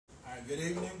Good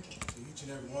evening to each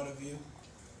and every one of you.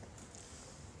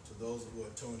 To those who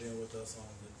are tuned in with us on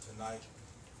tonight,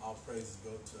 all praises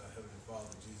go to our Heavenly Father,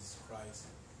 Jesus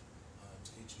Christ.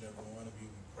 To each and every one of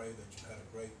you, we pray that you had a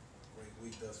great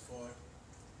week thus far.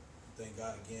 Thank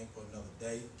God again for another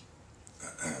day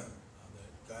that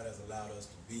God has allowed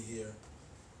us to be here,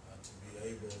 to be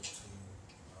able to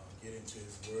get into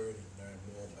His Word and learn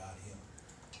more about Him.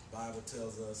 The Bible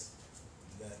tells us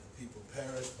that the people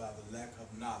perish by the lack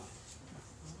of knowledge.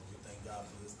 So we thank God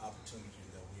for this opportunity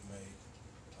that we may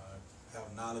have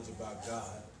knowledge about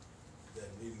God, that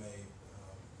we may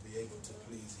be able to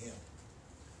please Him.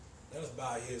 Let us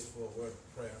bow our heads for a word of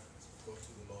prayer. Let's go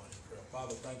to the Lord in prayer.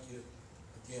 Father, thank you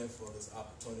again for this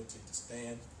opportunity to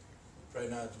stand. We pray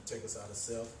now that you take us out of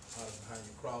self, out of behind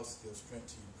your cross, give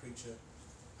strength to your preacher,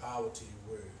 power to your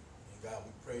word. And God,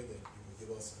 we pray that you will give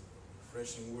us a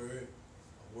refreshing word,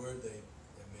 a word that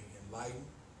may enlighten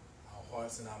our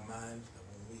hearts and our minds, that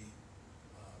when we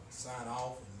sign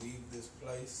off and leave this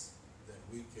place, that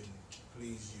we can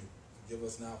please you. Forgive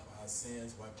us now for our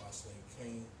sins, wipe our slate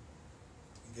clean,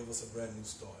 and give us a brand new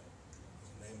start. In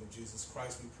the name of Jesus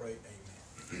Christ we pray,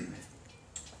 amen.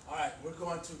 All right, we're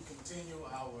going to continue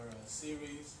our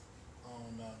series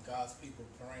on God's people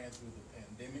praying through the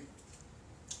pandemic.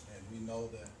 And we know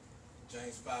that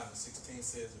James 5:16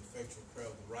 says, the effectual prayer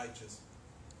of the righteous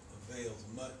avails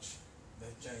much.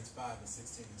 That's James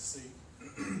 5:16 to see.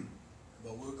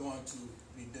 But we're going to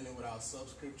be dealing with our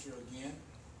subscripture again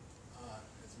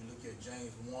as we look at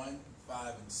James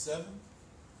 1:5-7.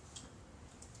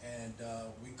 And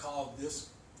we call this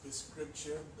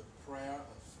scripture the prayer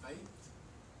of faith.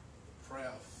 The prayer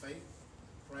of faith.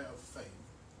 The prayer of faith.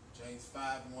 James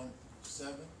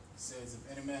 5:1-7 says,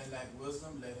 if any man lack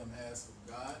wisdom, let him ask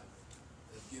of God,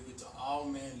 that giveth to all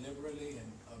men liberally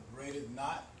and upbraideth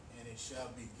not, and it shall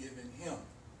be given him.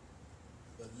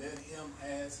 But let him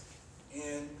ask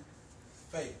in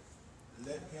faith.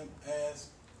 Let him ask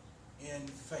in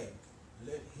faith.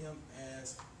 Let him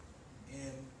ask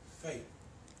in faith.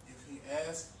 If he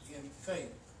asks in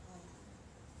faith,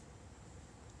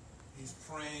 he's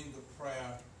praying the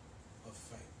prayer of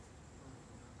faith.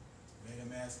 Let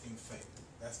him ask in faith.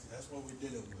 That's what we're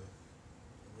dealing with.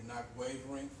 We're not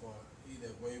wavering, for he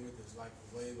that wavereth is like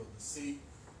the wave of the sea,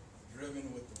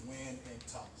 driven with the wind and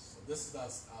tossed. So this is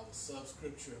our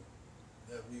sub-scripture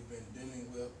that we've been dealing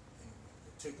with, and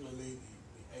particularly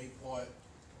the 8th part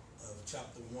of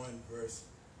chapter 1, verse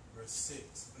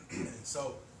 6. And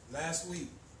so last week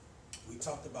we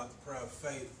talked about the prayer of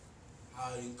faith,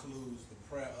 how it includes the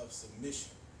prayer of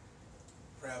submission.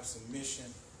 The prayer of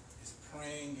submission is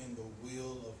praying in the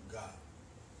will of God.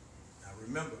 Now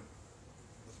remember,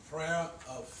 the prayer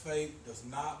of faith does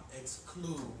not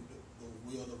exclude the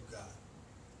will of God.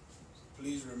 So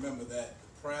please remember that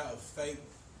the prayer of faith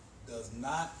does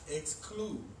not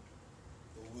exclude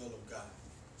the will of God.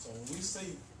 So when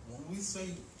we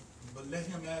say, but let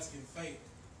him ask in faith,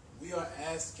 we are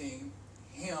asking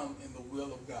him in the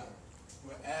will of God.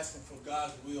 We're asking for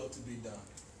God's will to be done.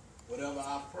 Whatever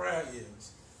our prayer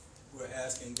is, we're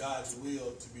asking God's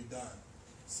will to be done.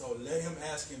 So let him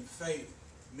ask in faith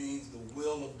means the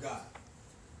will of God.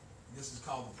 This is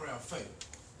called the prayer of faith.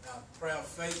 Now, prayer of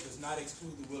faith does not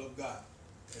exclude the will of God.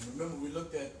 And remember, we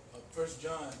looked at 1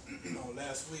 John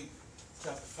last week,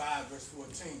 chapter 5, verse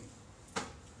 14.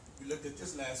 We looked at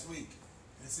this last week.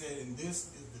 It said, and this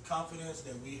is the confidence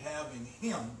that we have in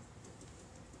him,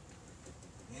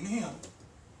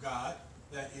 God,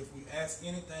 that if we ask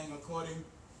anything according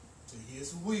to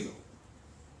his will,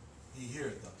 he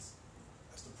heareth us.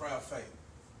 That's the prayer of faith.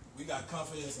 We got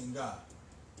confidence in God.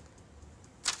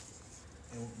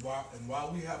 And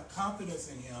while we have confidence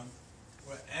in him,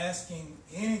 we're asking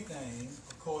anything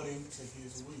according to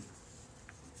his will.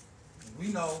 And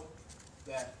we know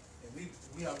that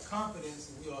we have confidence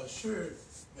and we are assured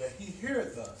that he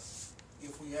heareth us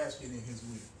if we ask it in his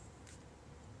will.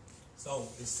 So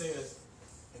it says,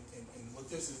 and what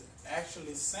this is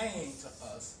actually saying to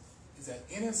us is that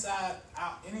any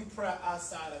prayer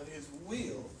outside of his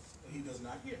will, he does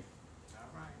not hear.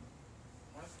 All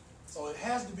right. So it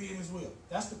has to be in his will.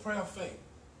 That's the prayer of faith.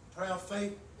 Prayer of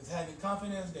faith is having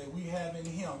confidence that we have in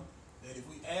him, that if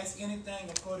we ask anything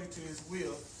according to his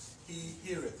will, he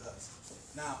heareth us.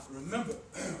 Now, remember,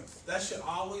 that should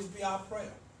always be our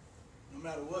prayer. No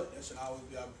matter what, that should always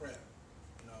be our prayer.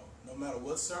 No matter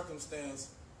what circumstance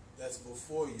that's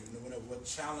before you, no matter what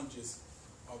challenges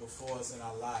are before us in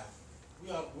our life,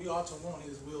 we ought to want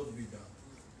his will to be done.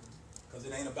 Because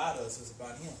it ain't about us, it's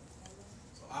about him.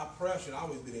 So our prayer should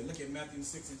always be there. Look at Matthew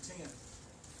 6:10.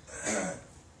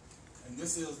 And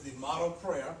this is the model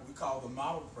prayer. We call the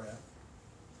model prayer.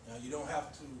 Now, you don't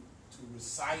have to to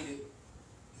recite it.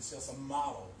 It's just a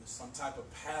model. It's some type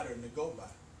of pattern to go by.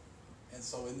 And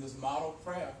so in this model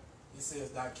prayer, it says,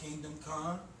 thy kingdom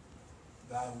come,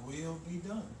 thy will be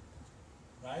done.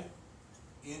 Right?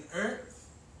 In earth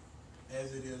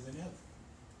as it is in heaven.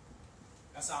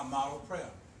 That's our model prayer.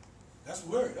 That's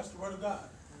the word. That's the word of God.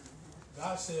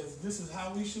 God says this is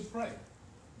how we should pray.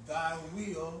 Thy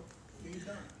will be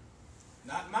done.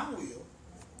 Not my will,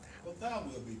 but thy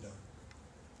will be done.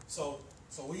 So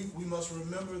we must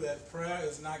remember that prayer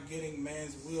is not getting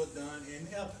man's will done in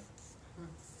heaven.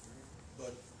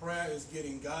 But prayer is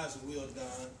getting God's will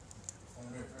done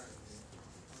on earth.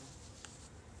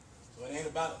 So it ain't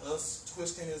about us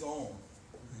twisting his arm,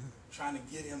 trying to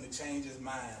get him to change his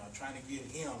mind, or trying to get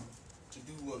him to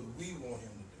do what we want him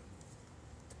to do.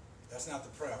 That's not the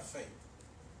prayer of faith.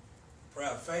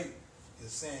 Prayer of faith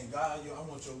is saying, God, I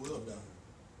want your will done.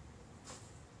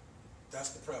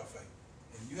 That's the prayer of faith.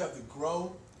 And you have to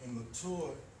grow and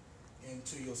mature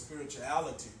into your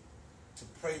spirituality to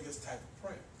pray this type of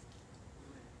prayer.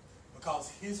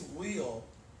 Because his will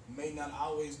may not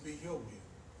always be your will.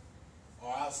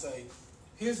 Or I'll say,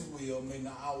 his will may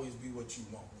not always be what you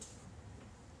want.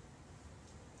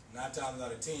 9 times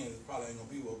out of 10, it probably ain't going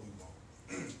to be what we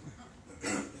want.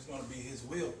 It's going to be his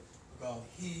will because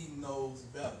he knows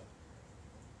better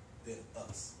than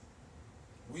us.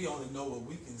 We only know what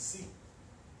we can see.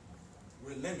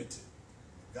 We're limited.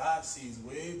 God sees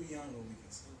way beyond what we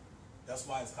can see. That's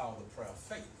why it's called the prayer of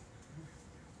faith.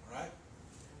 All right?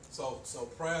 So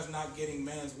prayer is not getting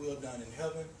man's will done in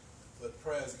heaven, but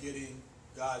prayer is getting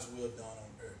God's will done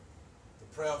on earth.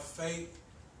 The prayer of faith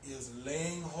is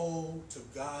laying hold to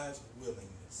God's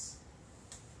willingness.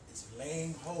 It's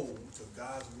laying hold to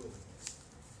God's willingness.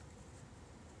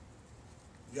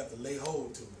 You have to lay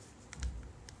hold to it.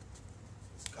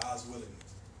 It's God's willingness.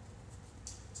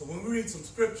 So when we read some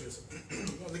scriptures, we're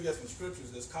going to look at some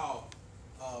scriptures that's called,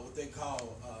 what they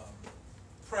call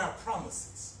prayer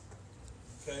promises.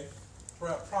 Okay?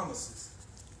 Prayer promises.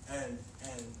 And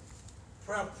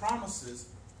prayer promises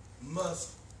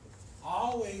must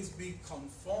always be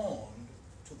conformed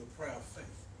to the prayer of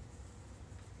faith.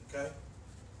 Okay?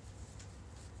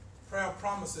 Prayer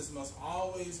promises must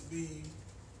always be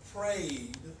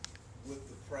prayed with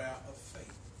the prayer of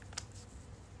faith.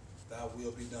 Thy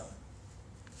will be done.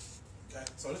 Okay?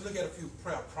 So let's look at a few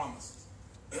prayer promises.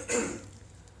 The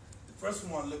first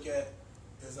one I want to look at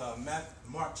is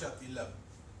Mark chapter 11.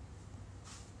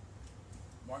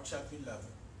 Mark chapter 11,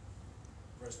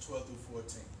 verse 12 through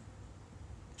 14.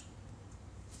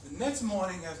 The next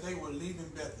morning as they were leaving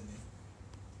Bethany,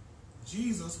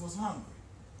 Jesus was hungry.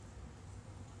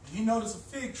 And he noticed a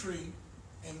fig tree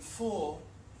in full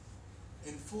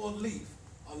leaf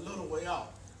a little way off.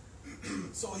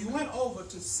 So he went over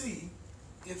to see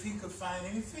if he could find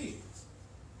any figs.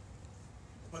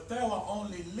 But there were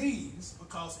only leaves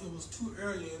because it was too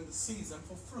early in the season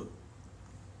for fruit.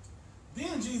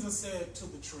 Then Jesus said to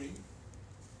the tree,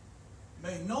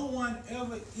 may no one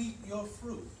ever eat your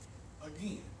fruit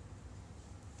again.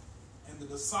 And the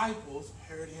disciples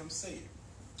heard him say it.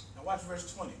 Now watch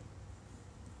verse 20.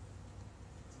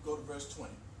 Go to verse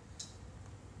 20.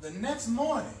 The next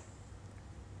morning,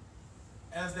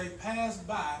 as they passed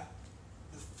by,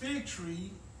 the fig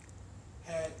tree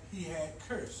he had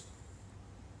cursed.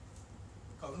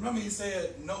 Because remember he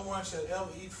said, no one shall ever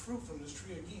eat fruit from this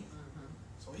tree again.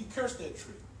 So he cursed that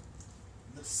tree.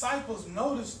 The disciples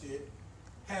noticed it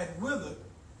had withered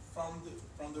from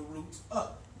the roots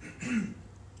up.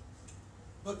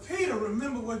 But Peter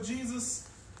remembered what Jesus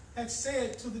had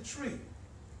said to the tree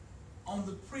on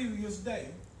the previous day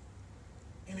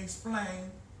and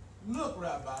explained, look,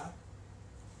 Rabbi,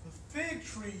 the fig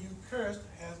tree you cursed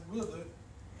has withered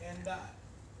and died.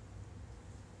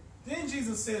 Then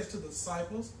Jesus says to the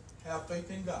disciples, have faith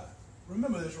in God.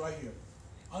 Remember this right here.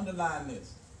 Underline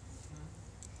this.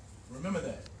 Remember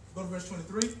that. Go to verse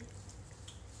 23.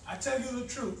 I tell you the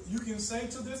truth. You can say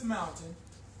to this mountain,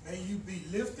 may you be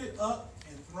lifted up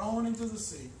and thrown into the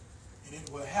sea, and it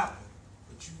will happen.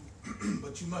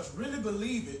 But you must really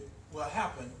believe it will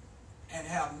happen and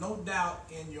have no doubt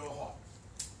in your heart.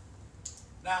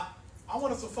 Now, I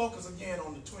want us to focus again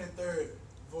on the 23rd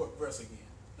verse again.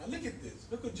 Now look at this.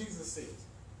 Look what Jesus says.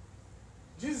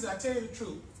 Jesus, I tell you the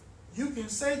truth. You can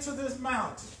say to this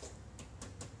mountain,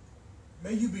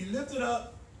 may you be lifted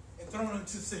up and thrown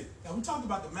into the sea. Now we talked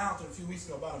about the mountain a few weeks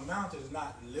ago. About a mountain is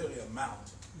not literally a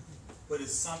mountain, but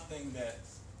it's something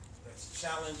that's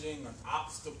challenging, an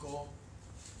obstacle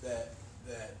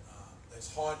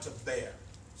that's hard to bear,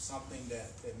 something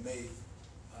that may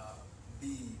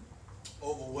be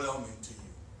overwhelming to you.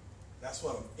 That's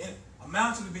what a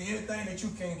mountain could be anything that you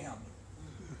can't handle.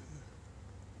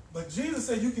 But Jesus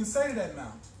said you can say to that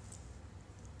mountain,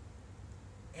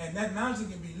 and that mountain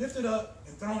can be lifted up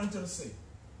and thrown into the sea.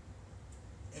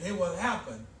 And it will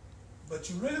happen. But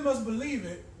you really must believe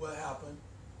it will happen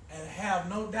and have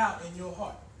no doubt in your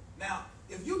heart. Now,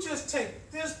 if you just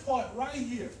take this part right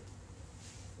here,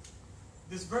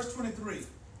 this verse 23, if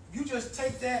you just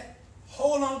take that,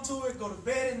 hold on to it, go to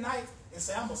bed at night, and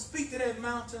say, I'm going to speak to that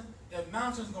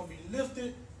mountain's going to be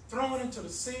lifted, thrown into the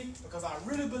sea, because I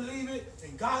really believe it,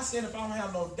 and God said if I don't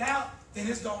have no doubt, then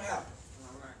it's going to happen.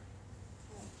 All right.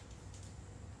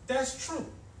 That's true.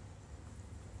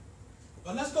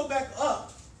 But let's go back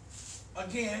up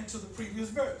again to the previous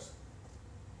verse.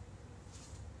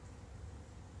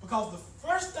 Because the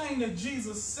first thing that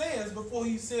Jesus says before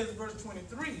he says verse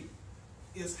 23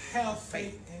 is have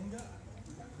faith in God.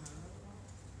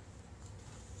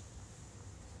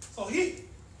 So he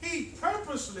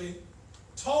purposely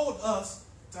told us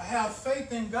to have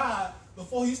faith in God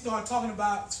before he started talking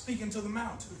about speaking to the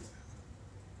mountains.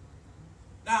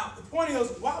 Now, the point is,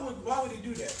 why would he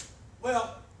do that?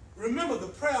 Well, remember, the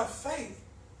prayer of faith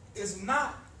is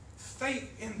not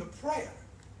faith in the prayer,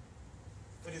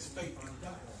 but it's faith in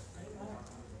God.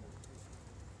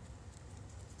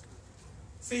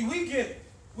 See, we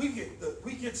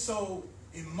get so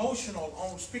emotional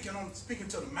on speaking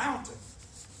to the mountain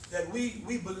that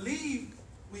we believe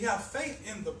we have faith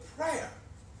in the prayer,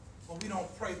 but we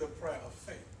don't pray the prayer of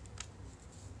faith.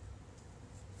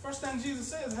 First thing Jesus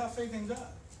says is have faith in God.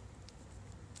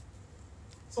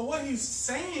 So what he's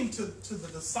saying to the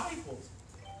disciples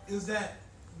is that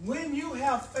when you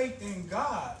have faith in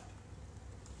God,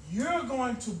 you're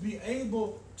going to be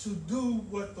able to do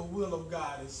what the will of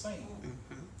God is saying.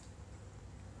 Mm-hmm.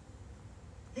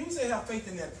 He didn't say have faith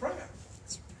in that prayer.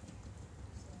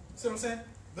 See what I'm saying?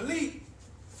 Believe.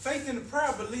 Faith in the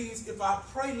prayer believes if I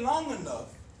pray long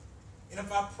enough and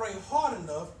if I pray hard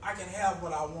enough, I can have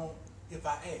what I want if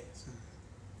I ask.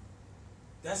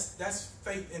 That's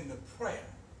faith in the prayer.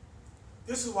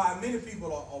 This is why many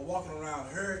people are walking around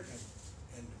hurt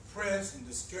and depressed and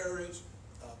discouraged,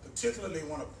 particularly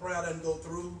when a prayer doesn't go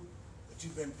through that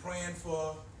you've been praying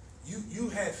for. You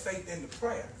had faith in the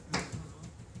prayer.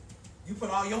 You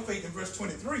put all your faith in verse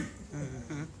 23.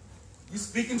 Mm-hmm. You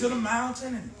speaking to the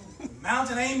mountain, and the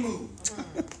mountain ain't moved.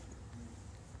 In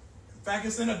fact,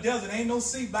 it's in a desert. Ain't no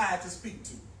sea by it to speak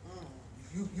to.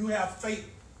 You have faith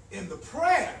in the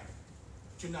prayer,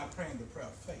 but you're not praying the prayer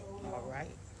of faith. All right.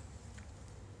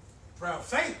 Prayer of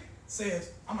faith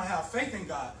says, I'm going to have faith in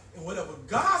God. And whatever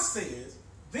God says,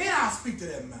 then I'll speak to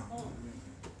that mountain.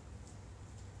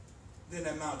 Then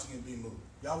that mountain can be moved.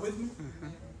 Y'all with me? Mm-hmm.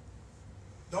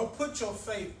 Don't put your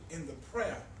faith in the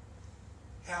prayer.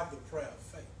 Have the prayer of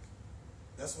faith.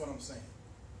 That's what I'm saying.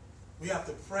 We have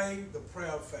to pray the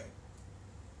prayer of faith.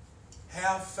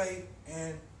 Have faith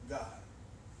in God.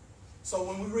 So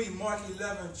when we read Mark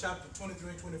 11, chapter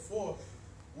 23 and 24,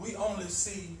 we only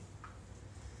see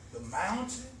the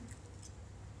mountain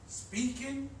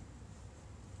speaking.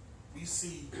 We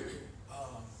see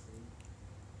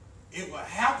it will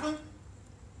happen.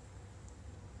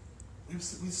 We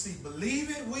see believe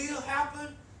it will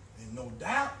happen, and no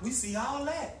doubt. We see all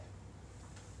that.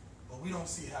 But we don't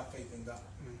see have faith in God.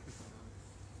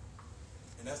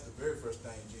 And that's the very first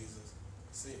thing Jesus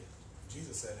said.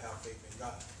 Jesus said have faith in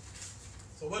God.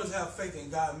 So what does have faith in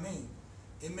God mean?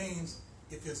 It means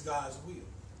if it's God's will.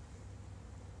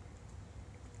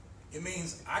 It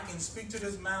means I can speak to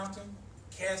this mountain,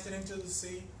 cast it into the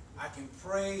sea. I can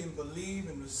pray and believe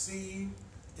and receive.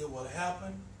 It will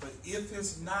happen. But if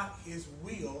it's not his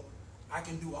will, I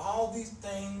can do all these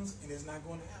things and it's not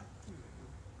going to happen.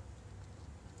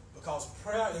 Because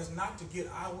prayer is not to get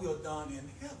our will done in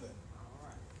heaven,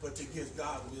 but to get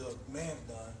God's will,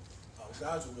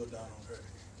 God's will done on earth.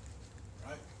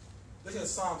 Right? Look at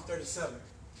Psalm 37,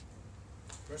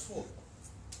 verse 4.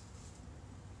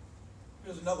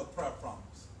 Here's another prayer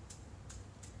promise.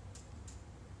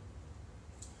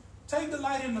 Take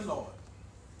delight in the Lord,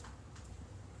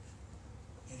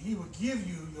 and he will give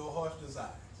you your heart's desires.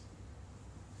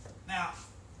 Now,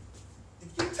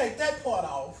 if you take that part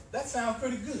off, that sounds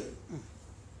pretty good.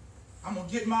 I'm going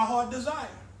to get my heart desire.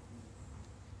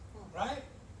 Right?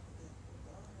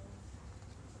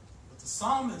 But the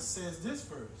psalmist says this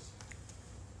verse,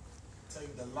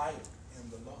 take delight in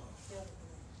the Lord.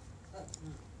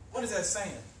 What is that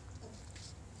saying?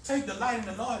 Take delight in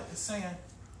the Lord is saying,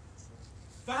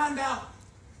 find out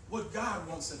what God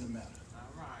wants in the matter.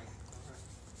 All right.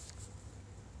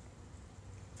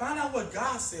 Find out what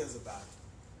God says about it.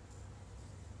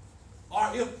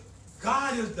 Or if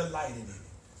God is delighted in it.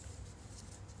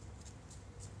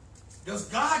 Does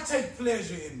God take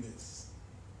pleasure in this?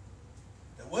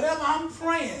 That whatever I'm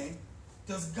praying,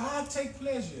 does God take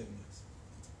pleasure in this?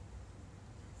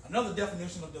 Another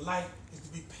definition of delight is to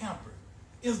be pampered.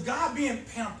 Is God being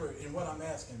pampered in what I'm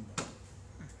asking about?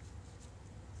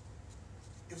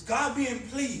 Is God being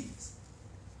pleased?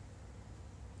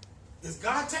 Is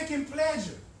God taking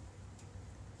pleasure?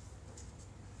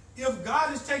 If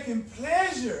God is taking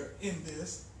pleasure in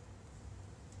this,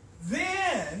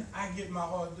 then I get my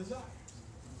heart desire.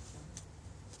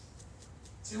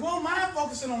 See, we don't mind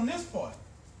focusing on this part,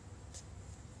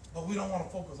 but we don't want to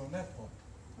focus on that part.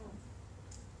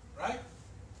 Right?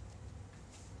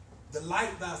 Delight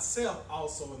thyself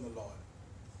also in the Lord.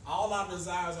 All our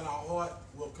desires in our heart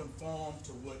will conform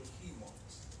to what he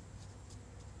wants.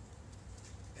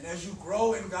 And as you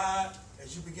grow in God,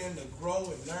 as you begin to grow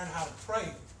and learn how to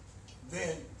pray,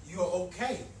 then you're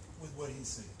okay with what he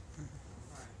said.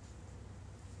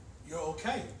 You're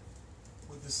okay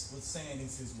with saying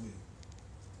it's his will.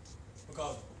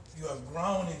 Because you have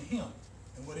grown in him.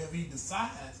 And whatever he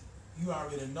decides, you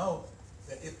already know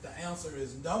that if the answer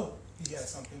is no, he has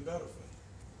something better for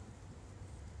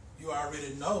you. You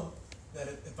already know that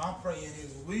if I'm praying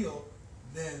his will,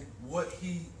 then what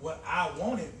I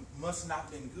wanted must not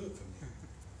have been good for me.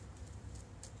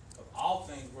 Because all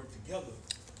things work together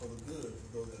for the good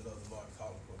for those that love the Lord and call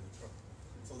him for the trouble.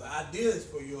 So the idea is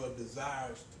for your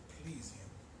desires to please him.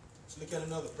 Let's look at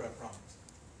another prayer promise.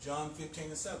 John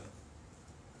 15:7.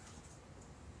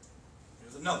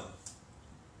 Here's another.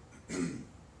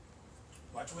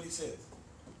 Watch what he says.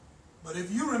 But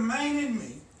if you remain in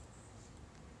me,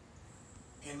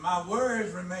 and my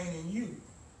words remain in you,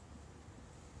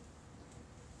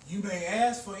 you may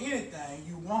ask for anything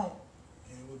you want,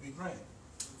 and it will be granted.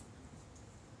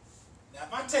 Now,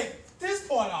 if I take this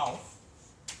part off,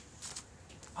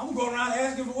 I'm going to go around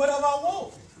asking for whatever I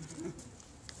want.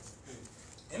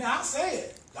 And I say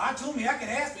it. God told me I can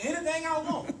ask for anything I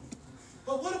want.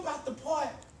 But what about the part,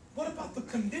 what about the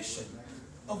condition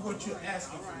of what you're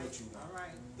asking for what you want?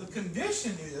 The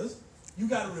condition is you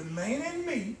got to remain in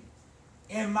me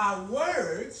and my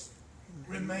words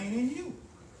remain in you.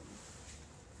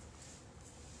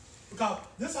 Because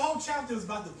this whole chapter is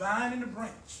about the vine and the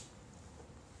branch.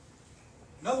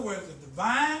 In other words, if the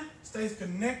vine stays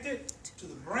connected to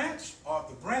the branch, or if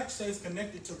the branch stays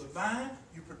connected to the vine,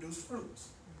 you produce fruits.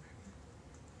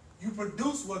 You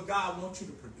produce what God wants you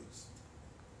to produce.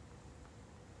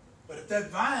 But if that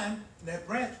vine and that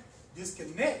branch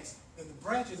disconnects, then the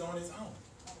branch is on its own.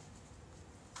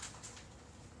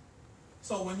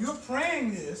 So when you're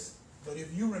praying this, but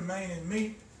if you remain in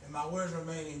me and my words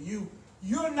remain in you,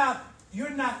 you're not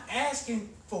asking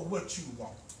for what you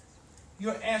want.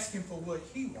 You're asking for what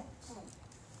he wants.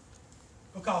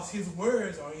 Because his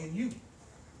words are in you.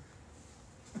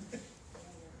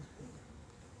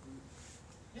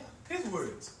 Yeah, his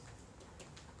words.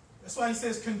 That's why he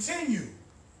says continue.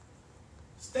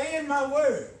 Stay in my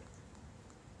word.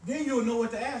 Then you'll know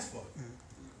what to ask for.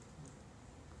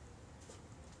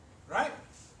 Right?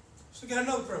 Let's look at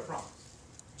another prayer promise.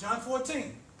 John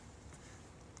 14.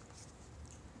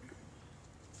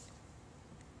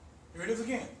 Here it is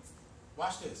again.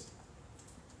 Watch this.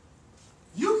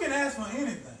 You can ask for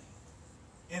anything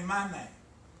in my name,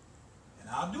 and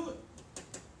I'll do it.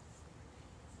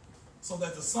 So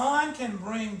that the Son can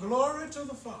bring glory to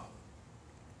the Father.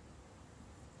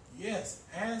 Yes,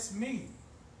 ask me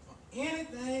for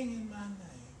anything in my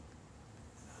name,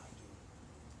 and I'll do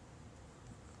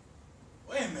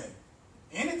it. Wait a minute.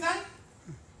 Anything?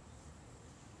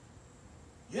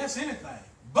 Yes, anything.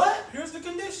 But here's the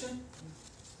condition.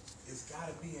 It's got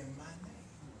to be in my name.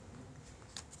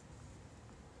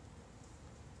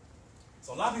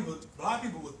 So a lot of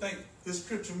people would think this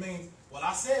scripture means, well,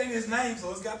 I said in his name, so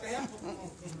it's got to happen.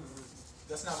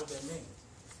 That's not what that means.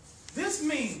 This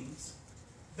means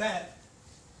that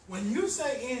when you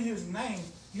say in his name,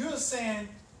 you're saying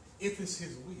if it's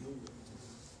his will.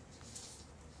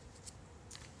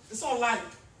 It's sort of like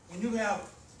when you have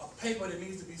a paper that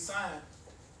needs to be signed,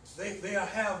 they'll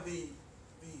have the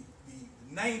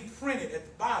name printed at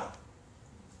the bottom.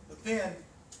 But then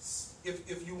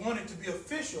if you want it to be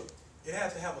official, it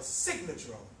has to have a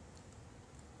signature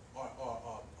on it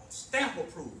or a stamp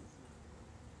approval.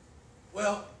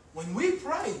 Well, when we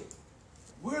pray,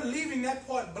 we're leaving that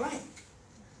part blank.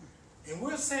 And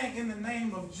we're saying in the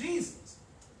name of Jesus.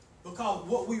 Because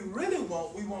what we really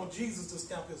want, we want Jesus to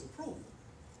stamp his approval.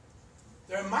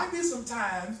 There might be some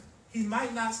times he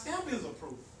might not stamp his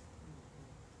approval.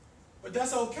 But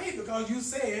that's okay because you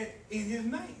said in his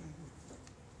name.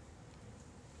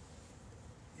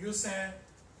 You're saying,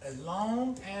 as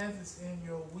long as it's in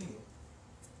your will,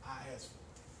 I ask for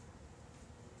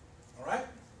it. All right?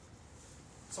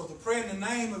 So to pray in the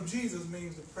name of Jesus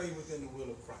means to pray within the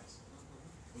will of Christ.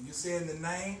 When you say in the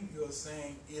name, you are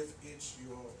saying if it's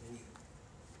your will.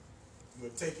 You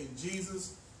are taking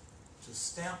Jesus to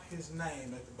stamp his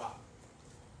name at the bottom.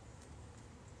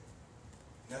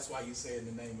 And that's why you say in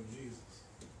the name of Jesus.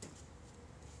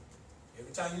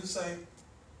 Every time you say,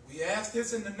 we ask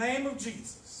this in the name of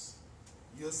Jesus,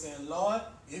 you're saying, Lord,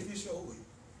 if it's your will.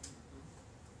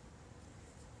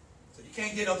 So you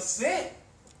can't get upset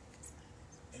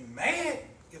and mad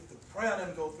if the prayer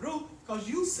doesn't go through because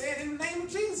you said in the name of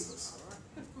Jesus.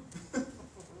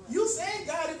 You said,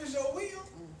 God, if it's your will.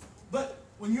 But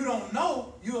when you don't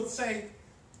know, you'll say,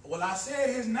 well, I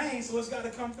said his name, so it's got to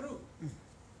come through.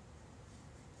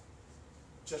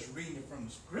 Just reading it from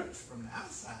the scripture, from the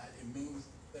outside, it means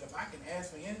that if I can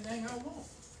ask for anything I want.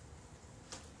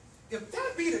 If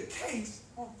that be the case,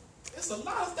 there's a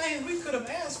lot of things we could have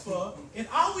asked for, and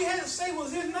all we had to say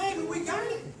was his name, and we got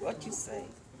it. What you say?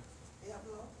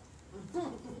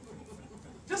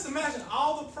 Just imagine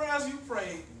all the prayers you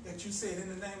prayed that you said in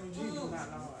the name of Jesus.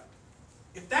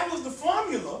 If that was the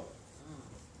formula,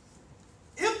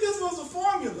 if this was a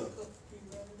formula,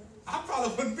 I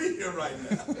probably wouldn't be here right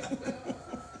now.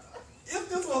 If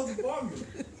this was the formula.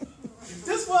 If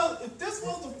this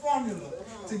was the formula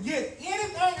to get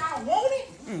anything I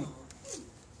wanted,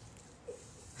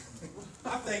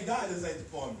 I thank God this ain't the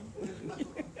formula.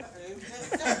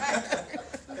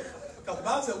 Because the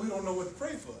Bible said we don't know what to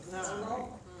pray for.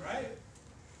 Right?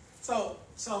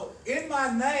 So in my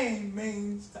name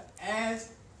means to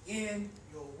ask in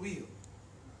your will.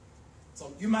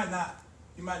 So you might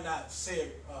not say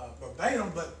it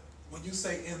verbatim, but when you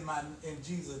say in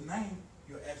Jesus' name,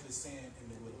 you're actually saying in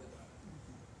the will of God.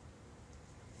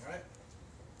 All right?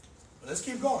 But let's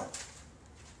keep going.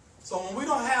 So when we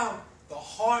don't have the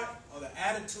heart or the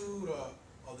attitude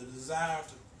or the desire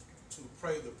to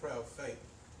pray the prayer of faith,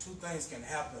 two things can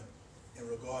happen in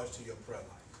regards to your prayer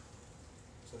life.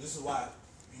 So this is why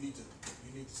you need to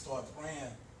start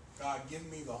praying, God, give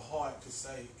me the heart to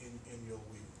say in your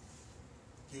will.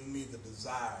 Give me the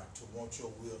desire to want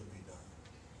your will to be done.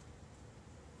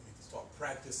 You need to start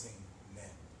practicing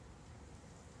that.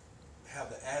 Have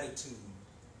the attitude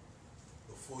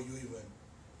before you even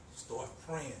start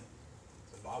praying.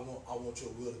 So I want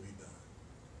your will to be done.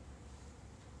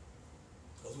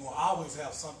 Because we're going to always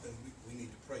have something we need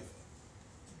to pray for.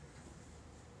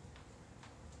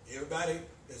 Everybody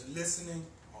that's listening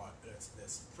or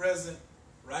that's present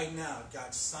right now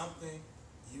got something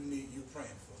you're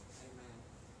praying for. Amen.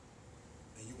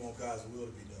 And you want God's will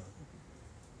to be done.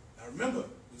 Now remember,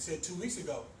 we said 2 weeks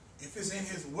ago, if it's in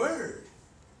his word,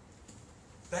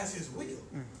 that's his will.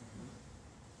 Mm-hmm.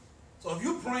 So if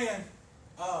you're praying,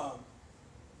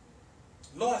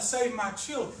 Lord, save my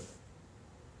children,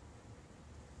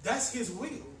 that's his will.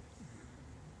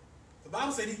 The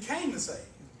Bible said he came to save.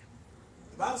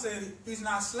 The Bible said he's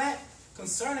not slack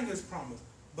concerning his promise,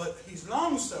 but he's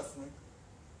long-suffering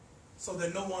so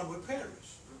that no one would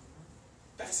perish.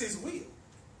 That's his will.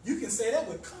 You can say that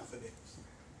with confidence.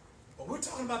 But we're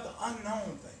talking about the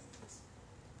unknown things.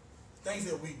 Things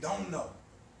that we don't know.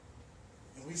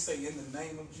 And we say in the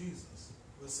name of Jesus,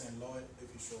 we're saying, Lord,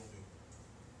 if you show me.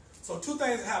 So two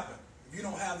things happen if you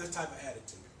don't have this type of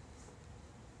attitude.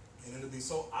 And it'll be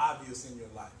so obvious in your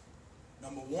life.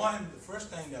 Number one, the first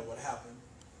thing that would happen,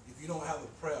 if you don't have a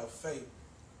prayer of faith,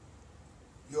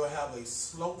 you'll have a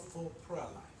slothful prayer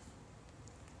life.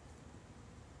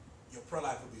 Your prayer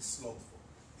life will be slothful.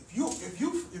 If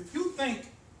you think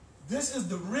this is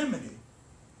the remedy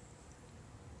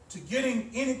to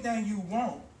getting anything you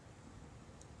want,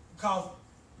 because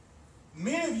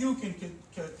many of you can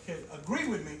agree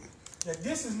with me that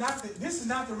this is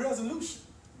not the resolution.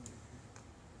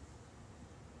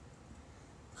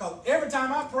 Because every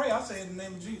time I pray, I say in the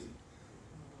name of Jesus.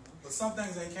 But some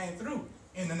things ain't came through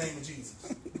in the name of Jesus.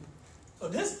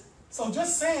 So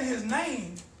just saying his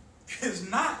name is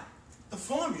not the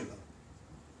formula.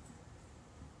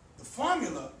 The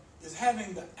formula is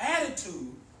having the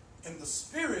attitude and the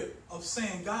spirit of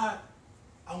saying, God,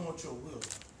 I want your will.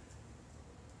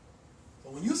 So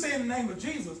when you say in the name of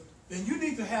Jesus, then you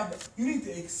need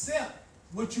to accept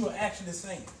what you are actually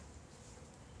saying.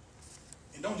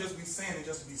 And don't just be saying it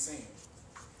just to be saying it.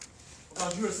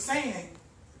 Because you're saying,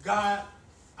 God,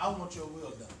 I want your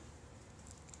will done.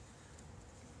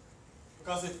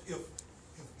 Because if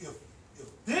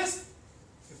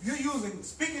you're using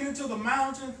speaking into the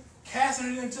mountain,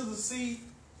 casting it into the sea,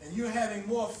 and you're having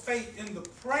more faith in the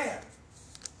prayer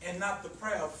and not the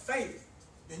prayer of faith,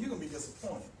 then you're going to be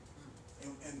disappointed.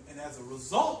 And as a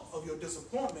result of your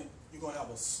disappointment, you're going to have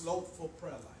a slothful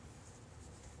prayer life.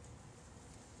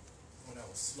 When I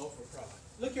was slow for pride.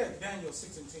 Look at Daniel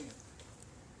 6 and 10.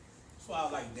 That's why I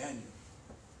like Daniel.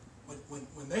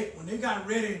 When they got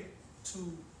ready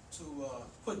to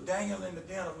put Daniel in the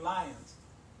den of lions,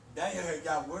 Daniel had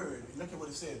got word. Look at what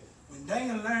it said. When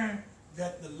Daniel learned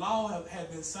that the law had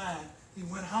been signed, he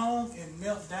went home and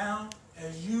knelt down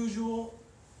as usual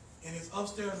in his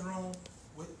upstairs room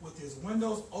with his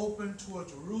windows open toward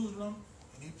Jerusalem,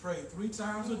 and he prayed 3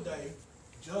 times a day,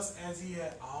 just as he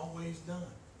had always done.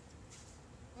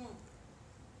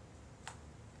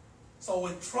 So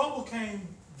when trouble came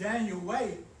Daniel's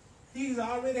way, he's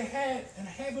already had a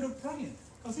habit of praying,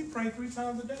 because he prayed 3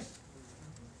 times a day.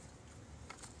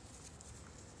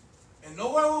 And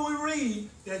nowhere will we read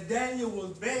that Daniel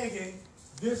was begging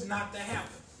this not to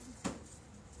happen.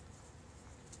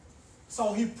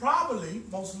 So he probably,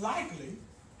 most likely,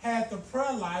 had the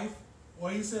prayer life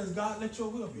where he says, God, let your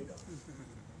will be done.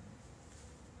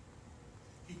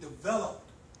 He developed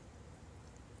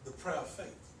the prayer of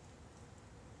faith.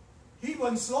 He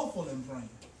wasn't slowful in praying.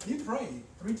 He prayed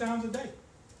 3 times a day.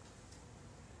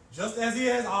 Just as he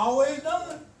has always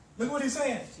done. Look what he's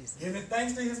saying. Giving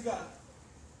thanks to his God.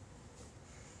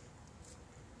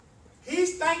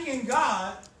 He's thanking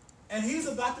God, and he's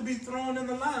about to be thrown in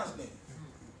the lion's den.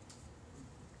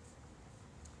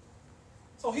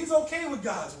 So he's okay with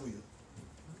God's will.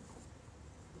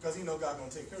 Because he knows God's going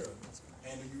to take care of him.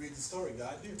 And when you read the story,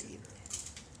 God did take care of him.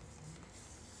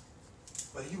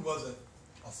 But he wasn't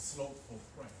a slowful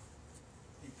prayer.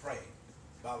 He prayed.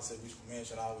 The Bible said, which man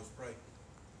should always pray.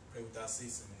 Pray without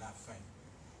ceasing and not faint.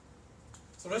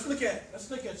 So let's look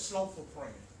at slowful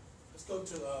praying. Let's go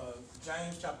to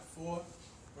James chapter 4,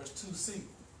 verse 2c.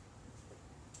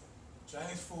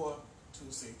 James 4,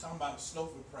 2c. Talking about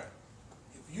slowful prayer.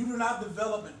 If you do not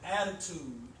develop an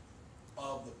attitude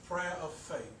of the prayer of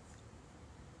faith,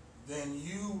 then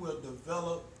you will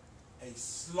develop a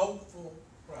slowful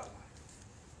prayer life.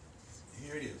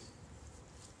 Here it is.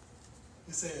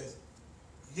 It says,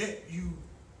 yet you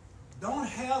don't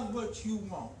have what you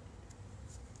want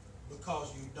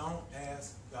because you don't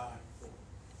ask God for it.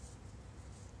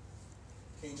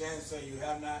 King James say you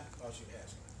have not because you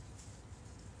ask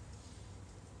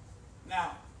not.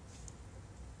 Now,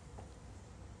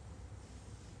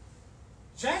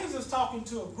 James is talking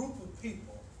to a group of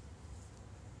people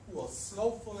who are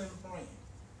slowful in praying.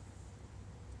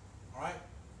 All right?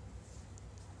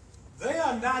 They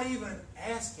are not even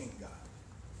asking God.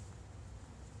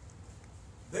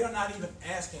 They are not even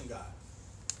asking God.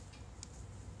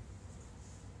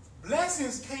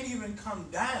 Blessings can't even come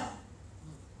down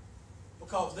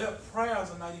because their prayers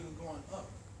are not even going up.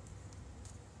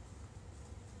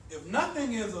 If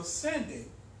nothing is ascending,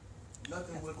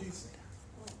 nothing will descend.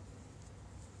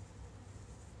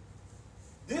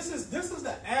 This is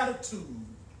the attitude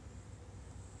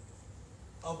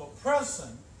of a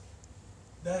person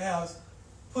that has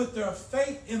put their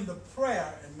faith in the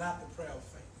prayer and not the prayer of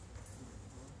faith.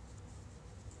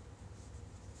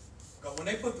 Because when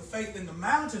they put the faith in the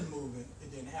mountain moving,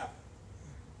 it didn't happen.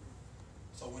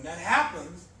 So when that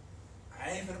happens,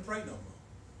 I ain't going to pray no more.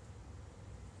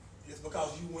 It's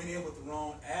because you went in with the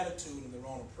wrong attitude and the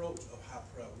wrong approach of how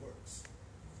prayer works.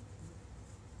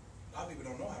 A lot of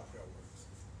people don't know how prayer works.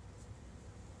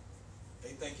 They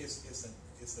think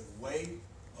it's a way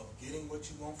of getting what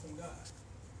you want from God.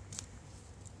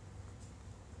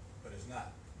 But it's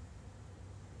not.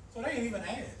 So they ain't even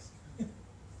ask.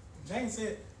 James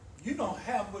said, you don't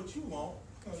have what you want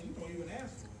because you don't even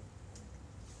ask for it.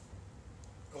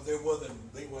 Because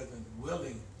they wasn't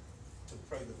willing to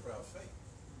pray the prayer of faith.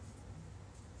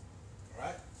 All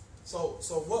right? So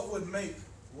what would make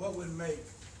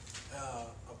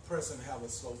a person have a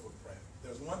slowful prayer?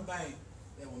 There's one thing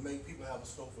that will make people have a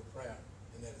slowful prayer,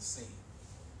 and that is sin.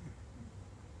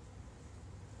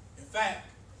 In fact,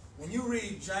 when you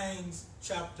read James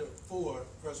chapter 4,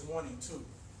 verse 1 and 2,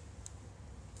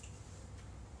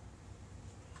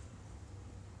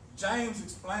 James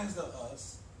explains to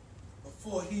us,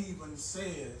 before he even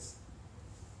says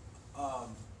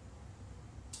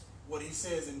what he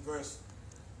says in verse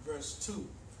 2,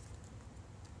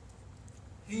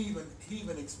 he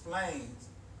even explains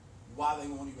why they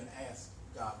won't even ask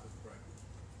God for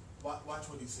prayer. Watch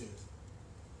what he says.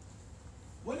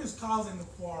 What is causing the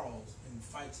quarrels and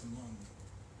fights among you?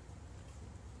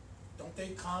 Don't they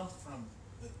come from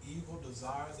the evil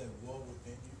desires that war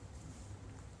within you?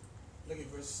 Look at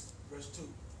verse 2.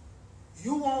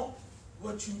 You want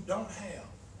what you don't have,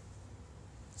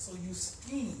 so you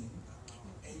scheme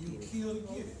and you kill to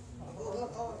get it.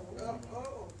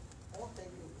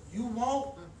 You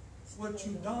want what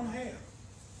you don't have.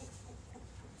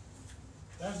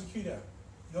 That's the key there.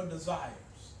 Your desires.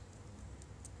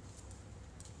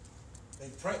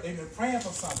 They've been praying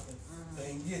for something, they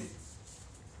ain't get it.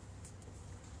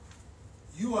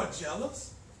 You are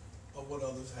jealous of what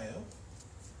others have,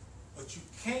 but you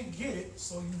can't get it,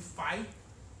 so you fight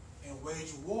and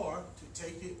wage war to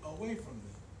take it away from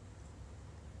them.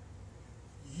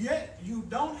 Yet you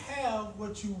don't have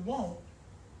what you want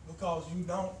because you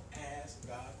don't ask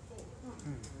God for it.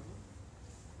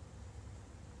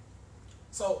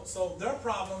 So their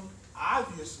problem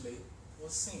obviously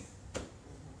was sin.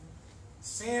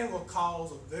 Sin will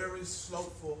cause a very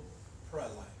slothful prayer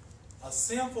life. A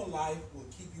sinful life will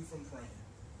keep you from praying.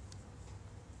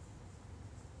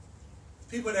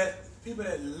 People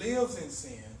that lives in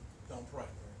sin don't pray.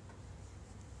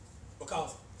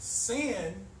 Because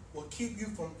sin will keep you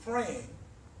from praying,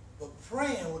 but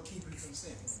praying will keep you from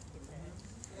sinning.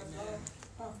 Amen.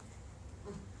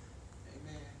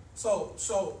 Amen. So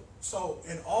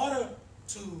in order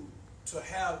to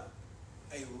have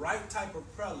a right type of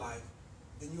prayer life,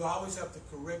 then you always have to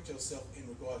correct yourself in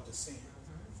regard to sin.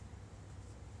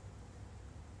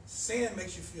 Sin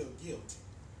makes you feel guilty.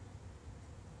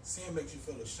 Sin makes you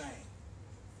feel ashamed.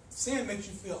 Sin makes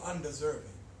you feel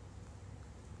undeserving.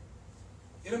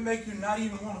 It'll make you not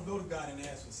even want to go to God and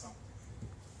ask for something,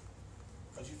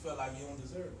 because you feel like you don't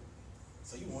deserve it.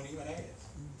 So you won't even ask.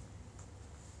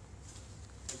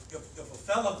 If a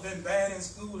fella been bad in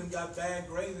school and got bad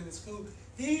grades in school,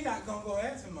 he not going to go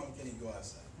ask him, Mom, can he go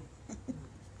outside?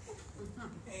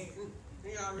 He ain't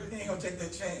going to take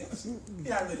that chance.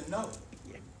 He already know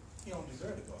he don't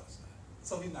deserve to go outside.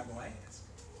 So he's not going to ask.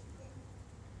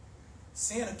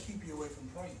 Sin will keep you away from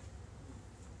praying.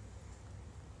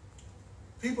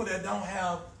 People that don't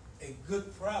have a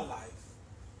good prayer life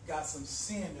got some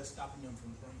sin that's stopping them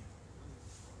from praying.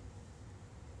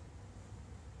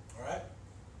 All right?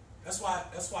 That's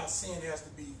why sin has to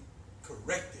be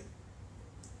corrected,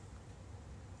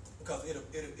 because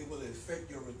it will affect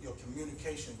your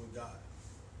communication with God.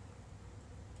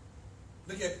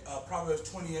 Look at Proverbs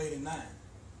 28:9.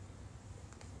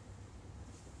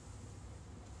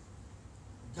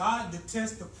 God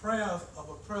detests the prayers of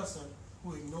a person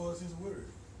who ignores his word.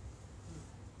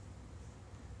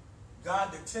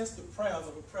 God detests the prayers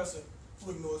of a person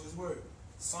who ignores his word.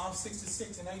 Psalm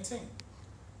 66:18.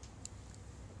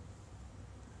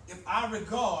 If I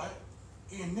regard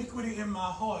iniquity in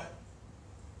my heart,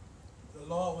 the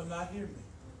Lord will not hear me.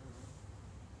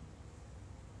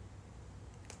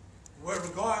 The word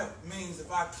regard means if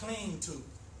I cling to,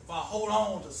 if I hold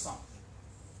on to something.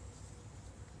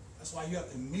 That's why you have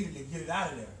to immediately get it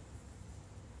out of there.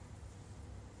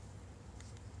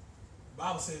 The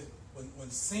Bible says when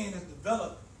sin is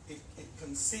developed, it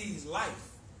conceives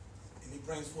life and it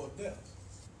brings forth death.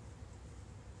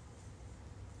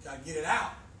 You got to get it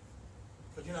out,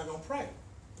 because you're not going to pray.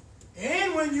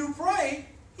 And when you pray,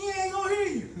 he ain't going to hear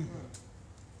you.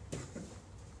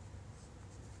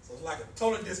 So it's like a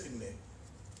total disconnect.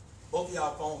 Both of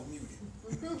y'all phones muted.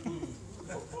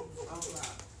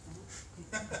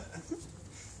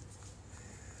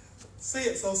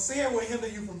 So sin will hinder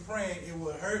you from praying. It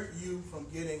will hurt you from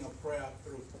getting a prayer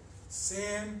through.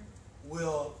 Sin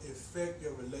will affect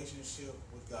your relationship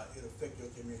with God. It'll affect your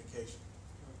communication.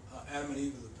 Adam and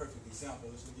Eve is a perfect example.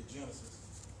 Let's look at Genesis.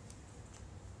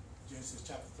 Genesis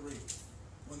chapter 3.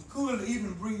 When the cool of the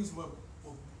evening breeze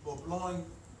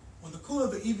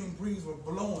were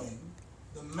blowing,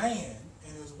 the man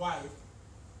and his wife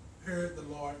heard the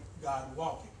Lord God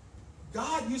walking.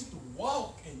 God used to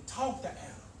walk and talk to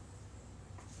Adam.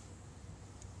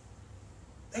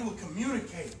 They would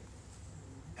communicate.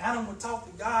 Adam would talk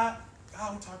to God,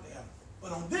 God would talk to Adam.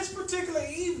 But on this particular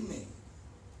evening,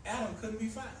 Adam couldn't be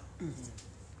found.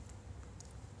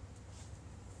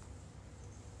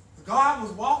 God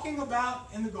was walking about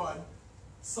in the garden,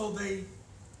 so they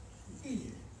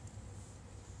hid.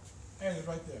 There it is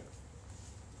right there.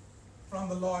 From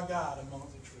the Lord God among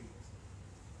the trees.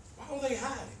 Why were they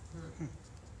hiding?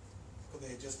 Because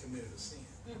they had just committed a sin.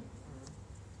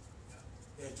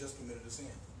 They had just committed a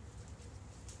sin.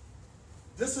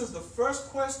 This is the first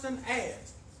question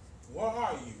asked. Where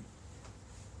are you?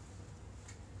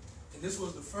 And this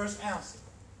was the first answer.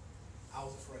 I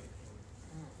was afraid.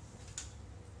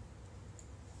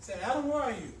 He said, Adam, where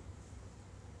are you?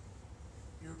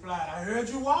 He replied, I heard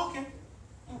you walking.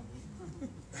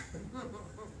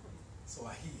 So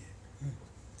I hid.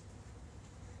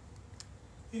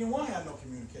 He didn't want to have no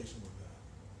communication with God.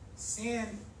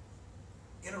 Sin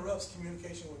interrupts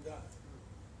communication with God.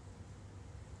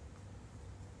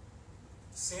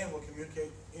 Sin will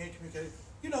communicate.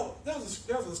 You know, there's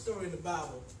a story in the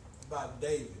Bible about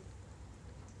David.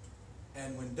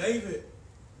 And when David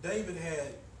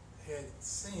had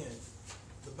sinned,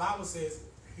 the Bible says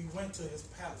he went to his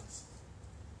palace.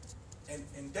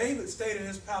 And David stayed in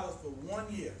his palace for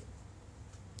 1 year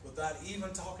without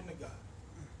even talking to God.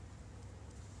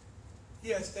 He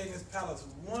had stayed in his palace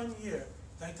 1 year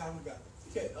without talking to God.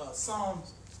 Look at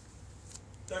Psalms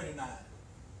 39. Look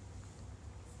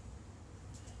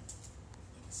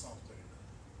at Psalm 39.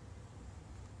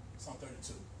 Psalm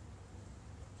 32.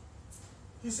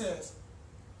 He says,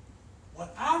 when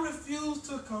I refuse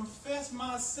to confess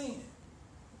my sin,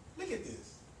 look at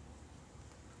this.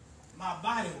 My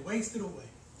body wasted away,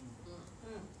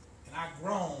 and I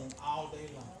groaned all day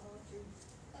long.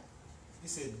 He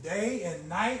said, day and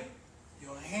night,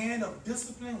 your hand of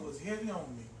discipline was heavy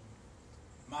on me.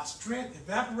 My strength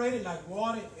evaporated like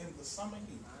water in the summer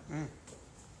heat.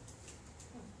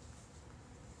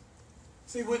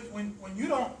 See, when you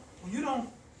don't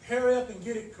hurry up and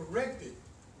get it corrected,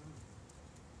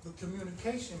 the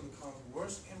communication becomes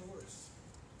worse and worse.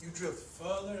 You drift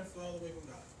further and further away from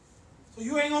God. So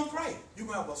you ain't going to pray. You're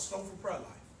going to have a slothful prayer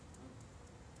life.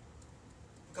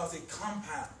 Because it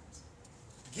compounds.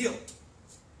 Guilt.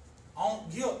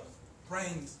 Guilt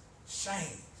brings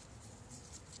shame.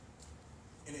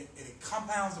 And it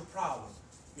compounds the problem.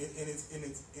 And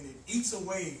it eats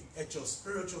away at your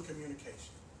spiritual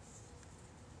communication.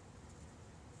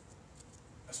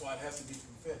 That's why it has to be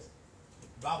confessed.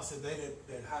 The Bible said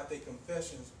that hide their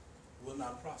confessions will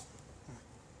not prosper.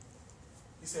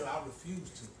 He said, I refuse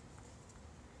to.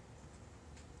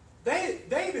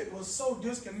 David was so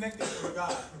disconnected from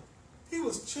God. He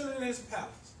was chilling in his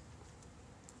palace.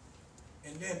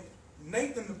 And then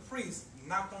Nathan the priest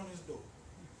knocked on his door.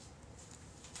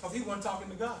 Because he wasn't talking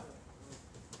to God.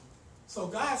 So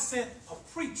God sent a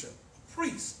preacher, a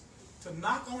priest, to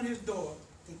knock on his door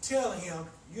to tell him,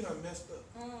 you done messed up.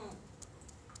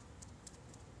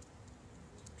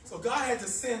 So God had to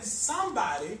send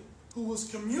somebody who was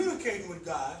communicating with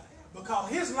God because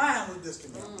his line was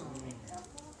disconnected.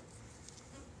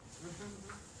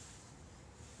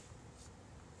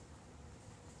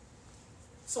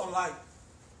 So like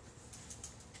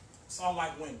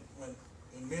when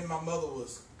me and my mother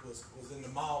was in the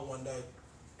mall one day,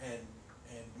 and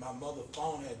my mother's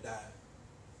phone had died,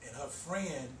 and her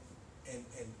friend in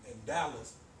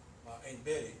Dallas, Aunt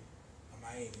Betty,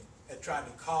 my auntie, had tried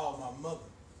to call my mother,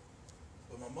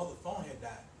 but my mother's phone had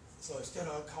died. So instead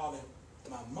of her calling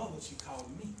my mother, she called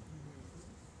me,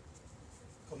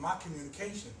 because my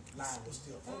communication line was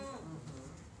still open.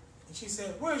 And she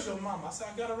said, "Where's your mama?" I said,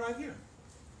 "I got her right here."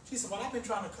 She said, "Well, I've been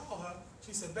trying to call her."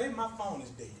 She said, "Baby, my phone is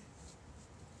dead."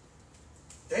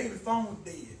 David's phone was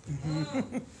dead.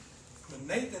 But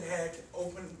Nathan had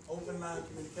open line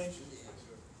communication.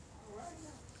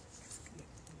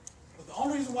 But the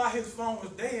only reason why his phone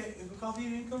was dead is because he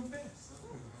didn't confess.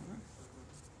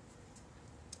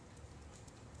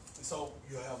 And so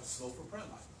you'll have a slothful prayer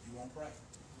life. You won't pray.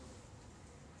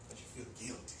 Because you feel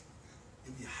guilty.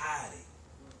 You'll be hiding.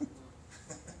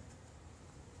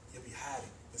 You'll be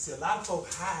hiding. And see, a lot of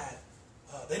folks hide.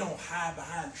 They don't hide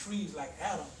behind trees like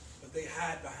Adam, but they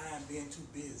hide behind being too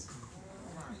busy.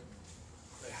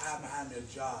 They hide behind their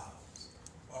jobs,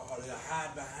 or they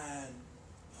hide behind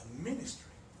a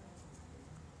ministry.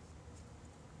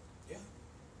 Yeah.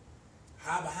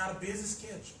 Hide behind a busy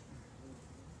schedule.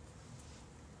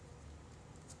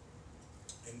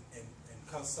 And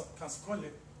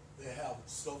consequently, they have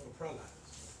slothful prayer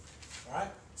lives. All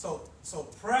right? So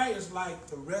prayer is like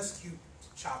the rescue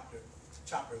chopper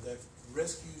that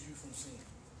rescues you from sin.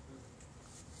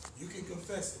 You can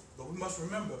confess it, but we must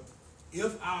remember,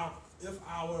 if our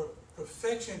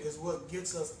perfection is what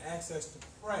gets us access to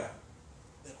prayer,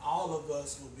 then all of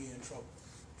us will be in trouble.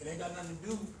 It ain't got nothing to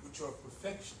do with your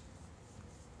perfection.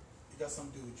 It got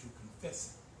something to do with you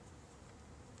confessing.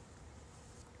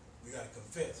 We got to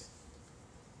confess.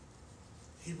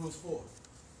 Hebrews 4.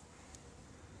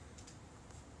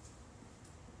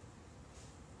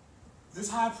 This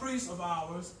high priest of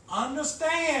ours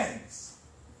understands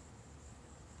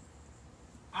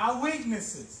our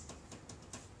weaknesses.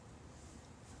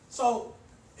 So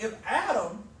if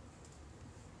Adam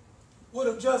would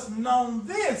have just known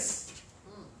this,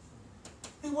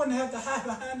 he wouldn't have to hide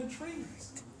behind the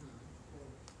trees.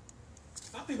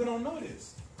 A lot of people don't know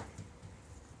this.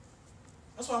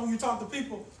 That's why when you talk to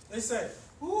people, they say,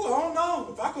 "Ooh, I don't know.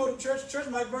 If I go to church, the church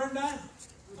might burn down."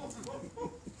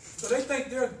 So they think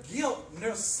their guilt and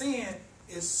their sin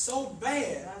is so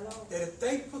bad that if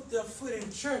they put their foot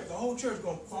in church, the whole church is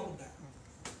going to fall down.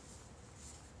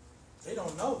 They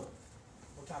don't know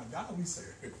what kind of God we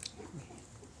serve.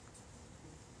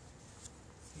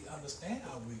 He understands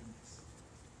our weakness.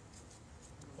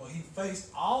 For he faced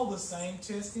all the same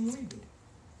testing we do.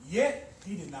 Yet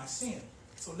he did not sin.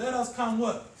 So let us come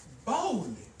what?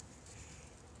 Boldly.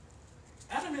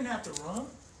 Adam didn't have to run.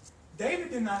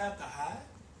 David did not have to hide.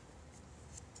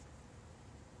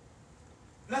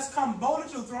 Let's come boldly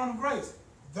to the throne of grace.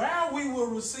 There we will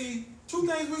receive two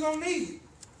things we're going to need.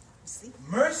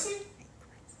 Mercy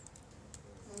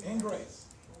and grace.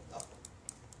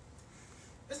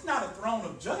 It's not a throne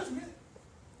of judgment.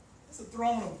 It's a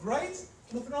throne of grace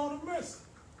and a throne of mercy.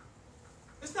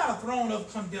 It's not a throne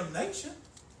of condemnation.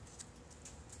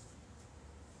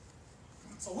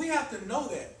 So we have to know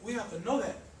that. We have to know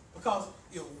that. Because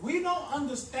if we don't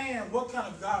understand what kind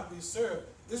of God we serve,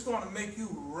 it's going to make you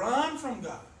run from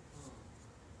God.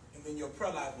 And then your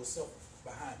prayer life will suffer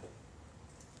behind it.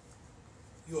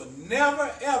 You are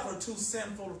never, ever too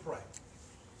sinful to pray.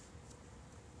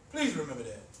 Please remember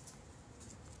that.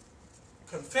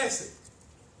 Confess it.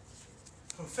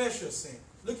 Confess your sin.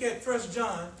 Look at 1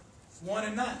 John 1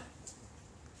 and 9.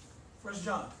 1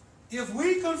 John. If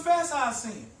we confess our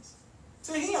sins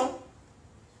to him,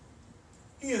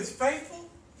 he is faithful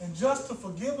and just to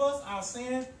forgive us our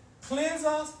sins, cleanse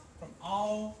us from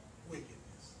all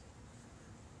wickedness.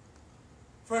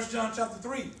 1 John chapter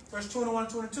 3, verse 21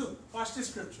 and 22. Watch this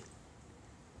scripture.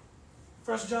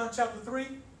 1 John chapter 3,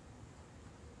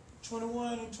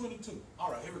 21 and 22.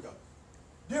 All right, here we go.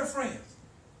 Dear friends,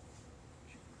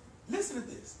 listen to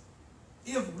this.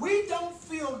 If we don't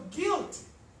feel guilty,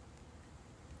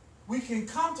 we can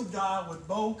come to God with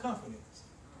bold confidence.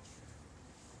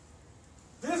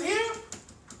 This here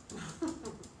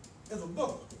is a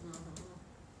book.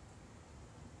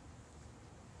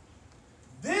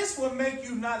 This will make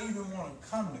you not even want to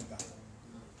come to God.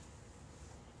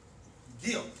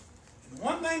 Guilt. And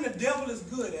one thing the devil is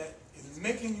good at is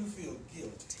making you feel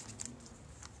guilty.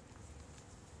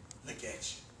 Look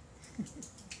at you.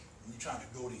 You're trying to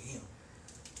go to him.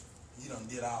 You done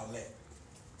did all that.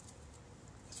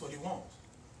 That's what he wants.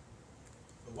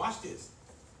 But watch this.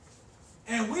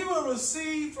 And we will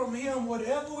receive from him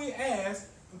whatever we ask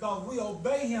because we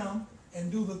obey him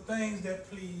and do the things that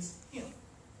please him.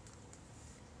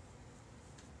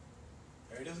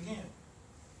 There it is again.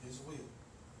 His will.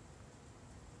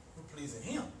 We're pleasing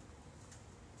him.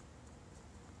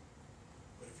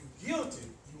 But if you're guilty,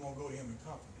 you won't go to him in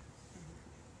confidence.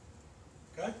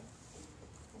 Okay?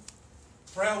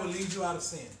 Prayer will lead you out of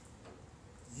sin.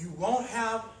 You won't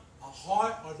have a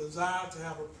heart or desire to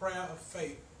have a prayer of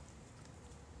faith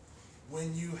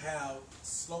when you have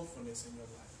slothfulness in your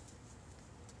life.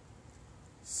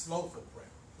 Slothful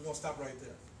prayer. We're going to stop right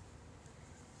there.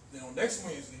 Then on next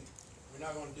Wednesday, we're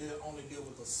not going to only deal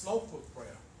with a slothful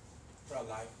prayer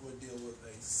life. We'll deal with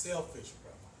a selfish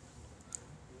prayer life.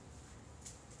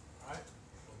 All right?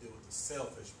 We'll deal with the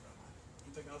selfish prayer life.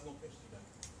 You think I was going to finish today?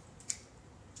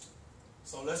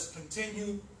 So let's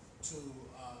continue to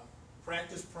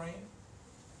practice praying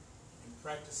and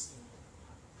practice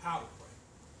how to pray.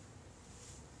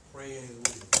 Pray in his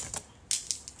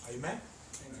will. Amen?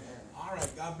 Amen. All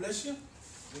right. God bless you.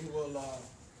 We will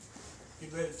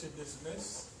get ready to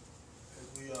dismiss as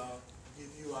we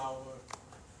give you our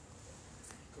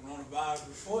coronavirus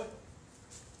report.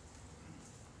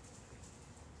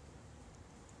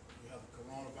 We have a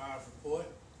coronavirus report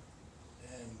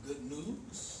and good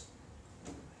news.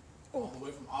 All the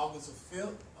way from August the 5th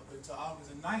up until August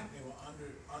the 9th, they were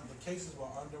the cases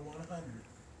were under 100.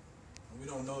 And we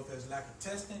don't know if there's lack of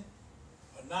testing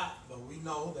or not, but we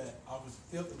know that August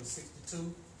the 5th it was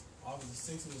 62, August the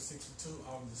 6th it was 62,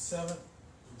 August the 7th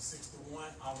it was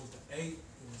 61, August the 8th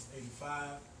it was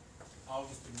 85,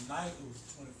 August the 9th it was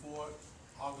 24,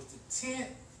 August the 10th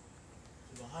it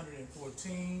was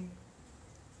 114,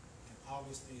 and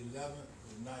August the 11th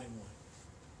it was 91.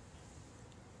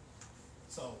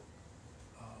 So,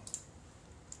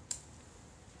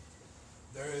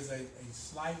 there is a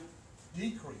slight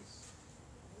decrease,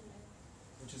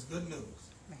 which is good news.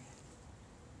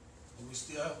 But it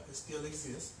still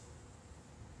exists.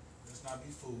 Let's not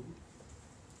be fooled.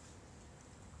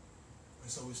 And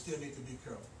so we still need to be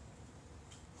careful.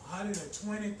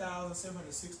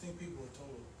 120,716 people were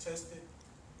total tested,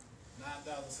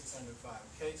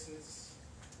 9,605 cases,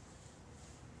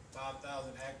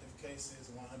 5,000 active cases,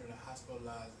 100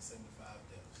 hospitalized, and 75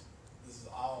 deaths. This is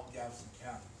all Galveston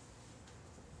County.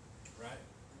 Right?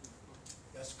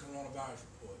 That's the coronavirus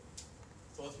report.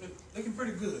 So it's been looking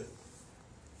pretty good.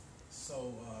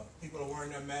 So people are wearing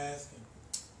their masks and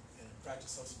practice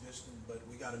social distancing, but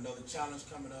we got another challenge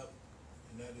coming up,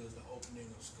 and that is the opening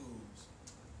of schools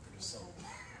pretty soon.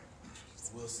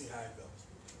 We'll see how it goes.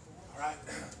 All right?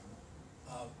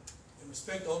 In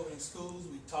respect to opening schools,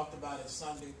 we talked about it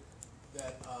Sunday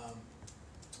that,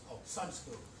 Sunday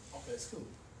school. Okay, school.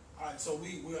 All right, so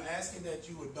we're asking that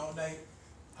you would donate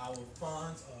our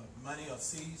funds, money or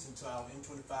seeds into our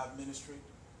M25 ministry,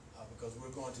 because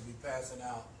we're going to be passing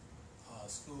out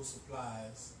school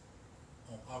supplies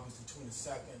on August the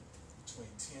 22nd between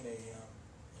 10 a.m.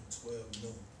 and 12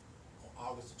 noon on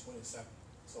August the 22nd.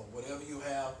 So whatever you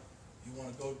have, you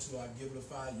want to go to our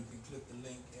Givelify, you can click the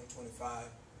link M25,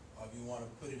 or if you want to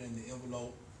put it in the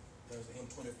envelope, there's an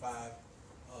M25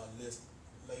 list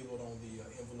labeled on the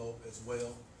envelope as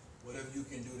well. Whatever you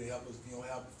can do to help us. If you don't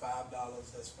have $5,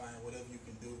 that's fine. Whatever you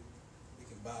can do, we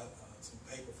can buy some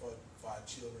paper for our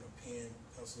children, a pen,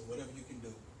 pencil, whatever you can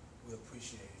do, we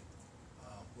appreciate it.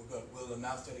 We'll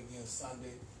announce that again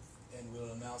Sunday, and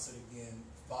we'll announce it again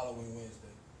following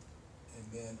Wednesday. And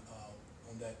then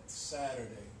on that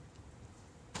Saturday,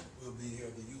 we'll be here,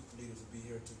 the youth leaders will be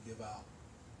here to give out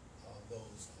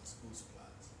those school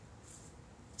supplies.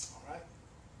 All right?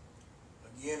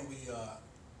 Again,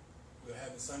 we're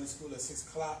having Sunday school at 6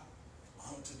 o'clock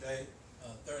on today,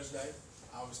 Thursday,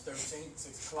 August 13th,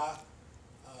 6 o'clock.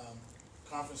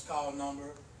 Conference call number,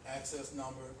 access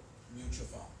number, mute your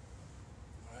phone.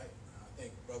 All right? I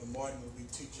think Brother Martin will be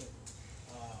teaching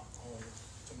on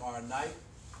tomorrow night,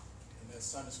 and that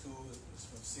Sunday school is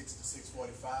from 6 to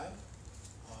 6:45.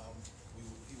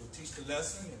 He will teach the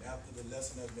lesson, and after the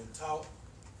lesson has been taught,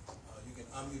 you can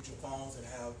unmute your phones and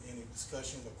have any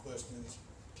discussions or questions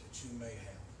that you may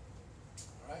have.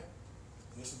 All right?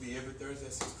 This will be every Thursday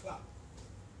at 6 o'clock.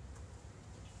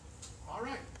 All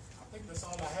right. I think that's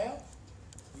all I have.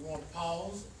 We want to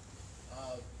pause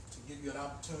to give you an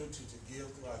opportunity to give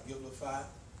through our Givelify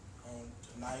on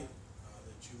tonight,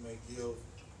 that you may give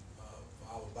for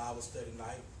our Bible study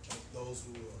night. Thank those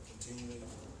who are continuing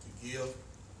to give.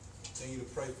 Continue to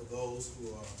pray for those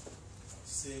who are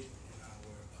sick and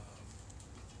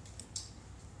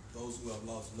those who have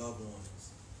lost loved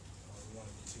ones. We want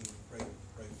to continue to pray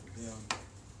for them.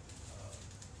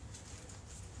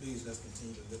 Please, let's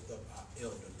continue to lift up our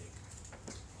elderly.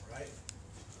 All right?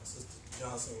 Sister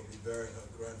Johnson will be burying her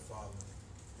grandfather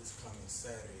this coming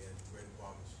Saturday at Great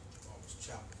Walker's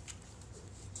Chapel. So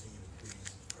continue to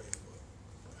please pray for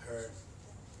her,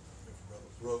 pray for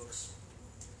Brother Brooks,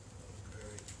 who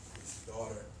buried his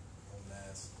daughter on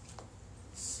last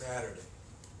Saturday.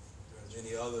 If there's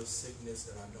any other sickness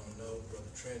that I don't know,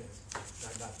 Brother Trent is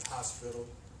not at the hospital,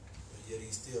 but yet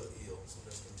he's still ill. So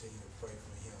let's continue to pray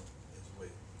for him as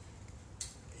well.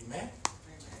 Amen.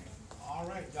 All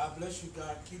right, God bless you.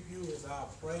 God keep you is our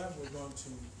prayer. We're going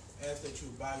to ask that you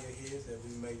bow your heads that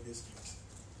we may dismiss.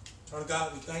 Eternal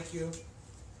God, we thank you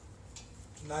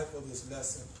tonight for this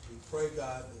lesson. We pray,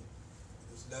 God, that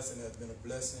this lesson has been a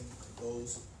blessing to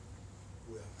those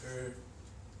who have heard,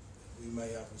 that we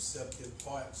may have receptive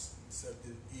hearts,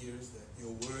 receptive ears, that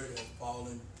your word has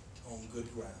fallen on good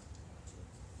ground.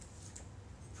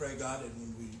 We pray, God, that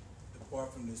when we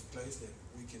depart from this place, that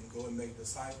we can go and make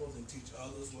disciples and teach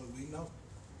others what we know.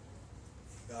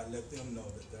 God, let them know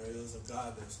that there is a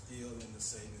God that's still in the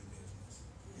saving business.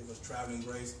 Give us traveling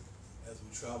grace as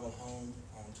we travel home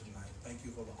on tonight. Thank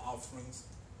you for the offerings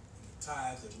and the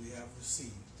tithes that we have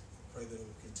received. Pray that it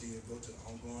will continue to go to the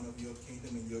ongoing of your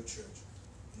kingdom and your church.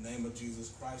 In the name of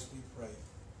Jesus Christ we pray.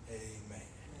 Amen.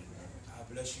 God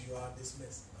bless you. You are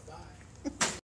dismissed. Bye-bye.